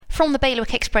From the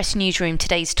Bailiwick Express newsroom,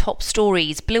 today's top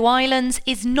stories. Blue Islands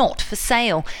is not for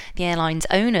sale. The airline's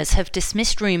owners have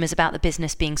dismissed rumours about the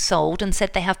business being sold and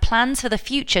said they have plans for the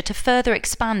future to further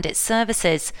expand its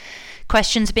services.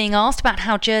 Questions are being asked about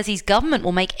how Jersey's government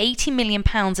will make £80 million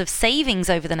of savings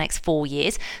over the next 4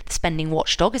 years. The spending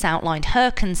watchdog has outlined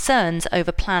her concerns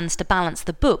over plans to balance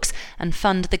the books and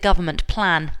fund the government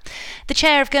plan. The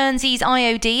chair of Guernsey's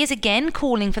IOD is again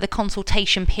calling for the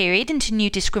consultation period into new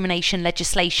discrimination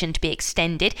legislation to be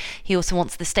extended. He also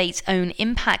wants the state's own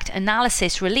impact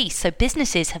analysis released so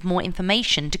businesses have more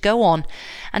information to go on.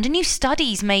 And a new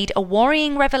study's made a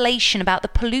worrying revelation about the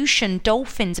pollution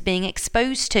dolphins are being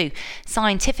exposed to.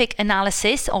 Scientific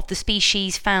analysis of the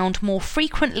species found more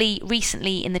frequently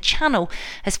recently in the Channel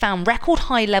has found record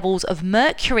high levels of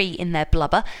mercury in their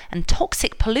blubber and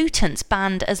toxic pollutants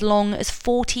banned as long as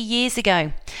 40 years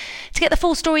ago. To get the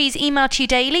full stories emailed to you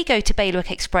daily, go to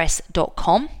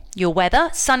bailiwickexpress.com. Your weather,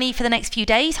 sunny for the next few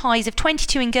days, highs of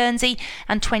 22 in Guernsey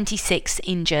and 26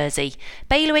 in Jersey.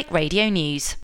 Bailiwick Radio News.